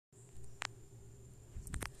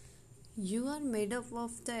You are made up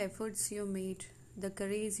of the efforts you made, the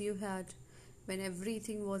courage you had when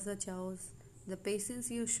everything was a chaos, the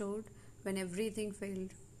patience you showed when everything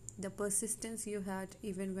failed, the persistence you had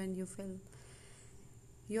even when you fell.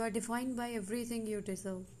 You are defined by everything you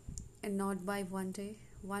deserve, and not by one day,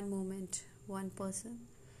 one moment, one person.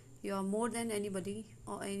 You are more than anybody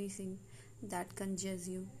or anything that can judge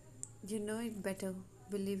you. You know it better,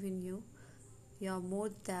 believe in you. You are more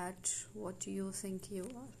than what you think you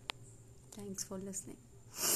are. Thanks for listening.